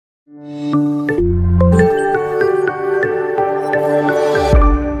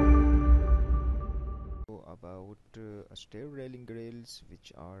stair railing grills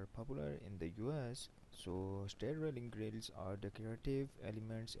which are popular in the US. So stair railing grills are decorative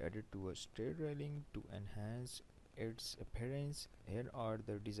elements added to a stair railing to enhance its appearance. Here are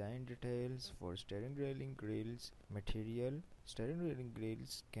the design details for stair railing grills. Material: stair railing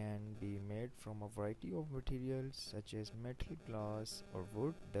grills can be made from a variety of materials such as metal, glass or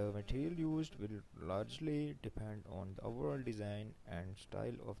wood. The material used will largely depend on the overall design and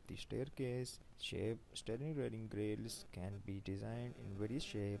style of the staircase. Shape: stair railing grills can be designed in various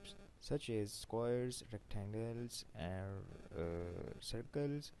shapes such as squares, rectangles and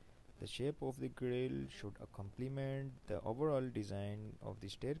circles. The shape of the grill should complement the overall design of the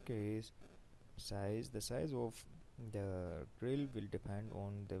staircase. Size: the size of the grill will depend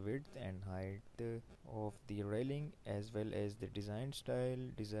on the width and height of the railing as well as the design style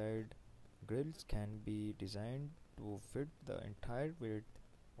desired. Grills can be designed to fit the entire width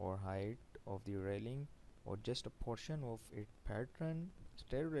or height of the railing or just a portion of its pattern.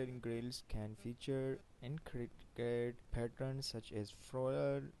 Stair railing grills can feature intricate patterns such as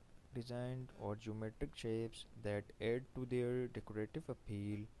floral design or geometric shapes that add to their decorative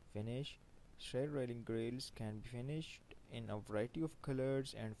appeal. Finish: stair railing grills can be finished in a variety of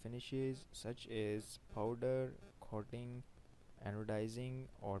colors and finishes such as powder coating, anodizing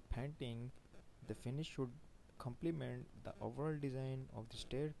or painting. The finish should complement the overall design of the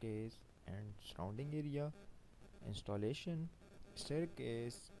staircase and surrounding area. Installation: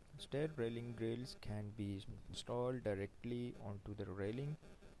 stair railing grills can be installed directly onto the railing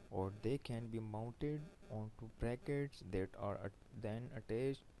or they can be mounted onto brackets that are then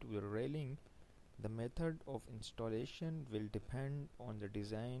attached to the railing. The method of installation will depend on the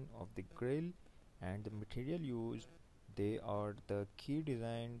design of the grill and the material used. They are the key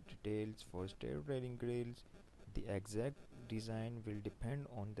design details for stair railing grills. The exact design will depend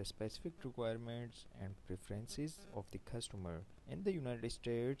on the specific requirements and preferences of the customer. In the United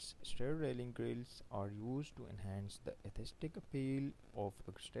States, stair railing grills are used to enhance the aesthetic appeal of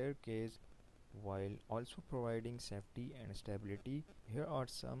a staircase while also providing safety and stability. Here are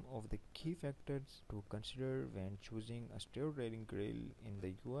some of the key factors to consider when choosing a stair railing grill in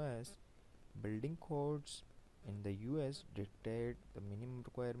the US. Building codes in the US dictate the minimum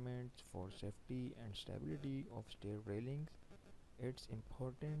requirements for safety and stability of stair railings. It's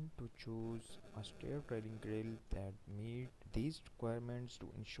important to choose a stair railing grill that meet these requirements to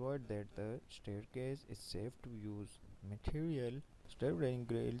ensure that the staircase is safe to use. Material: stair railing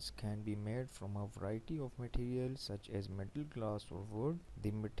grills can be made from a variety of materials such as metal, glass or wood.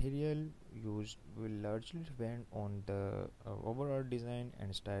 The material used will largely depend on the overall design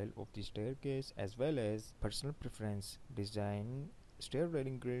and style of the staircase as well as personal preference. Design: stair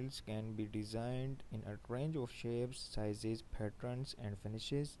railing grills can be designed in a range of shapes, sizes, patterns and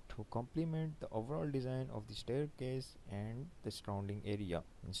finishes to complement the overall design of the staircase and the surrounding area.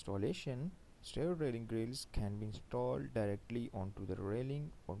 Installation: stair railing grills can be installed directly onto the railing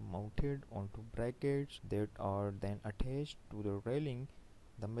or mounted onto brackets that are then attached to the railing.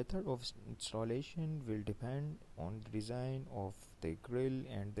 The method of installation will depend on the design of the grill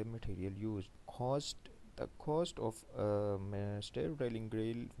and the material used. Cost: the cost of a stair railing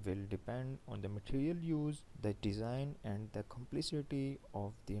grill will depend on the material used, the design and the complexity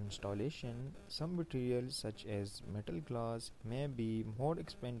of the installation. Some materials such as metal, glass may be more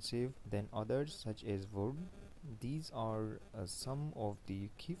expensive than others such as wood. These are some of the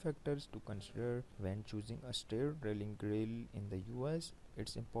key factors to consider when choosing a stair railing grill in the US.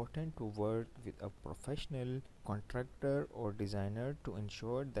 It's important to work with a professional contractor or designer to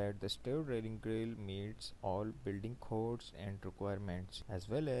ensure that the stair railing grill meets all building codes and requirements as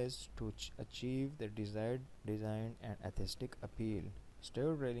well as to achieve the desired design and aesthetic appeal.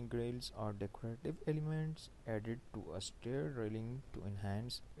 Stair railing grills are decorative elements added to a stair railing to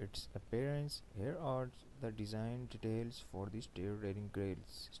enhance its appearance. Here are the design details for the stair railing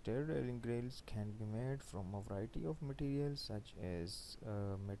grills. Stair railing grills can be made from a variety of materials such as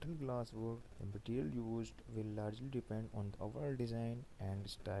metal, glass, wood. The material used will largely depend on the overall design and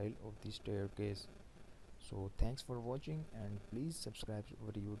style of the staircase. So thanks for watching and please subscribe to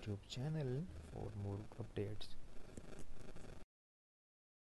our YouTube channel for more updates.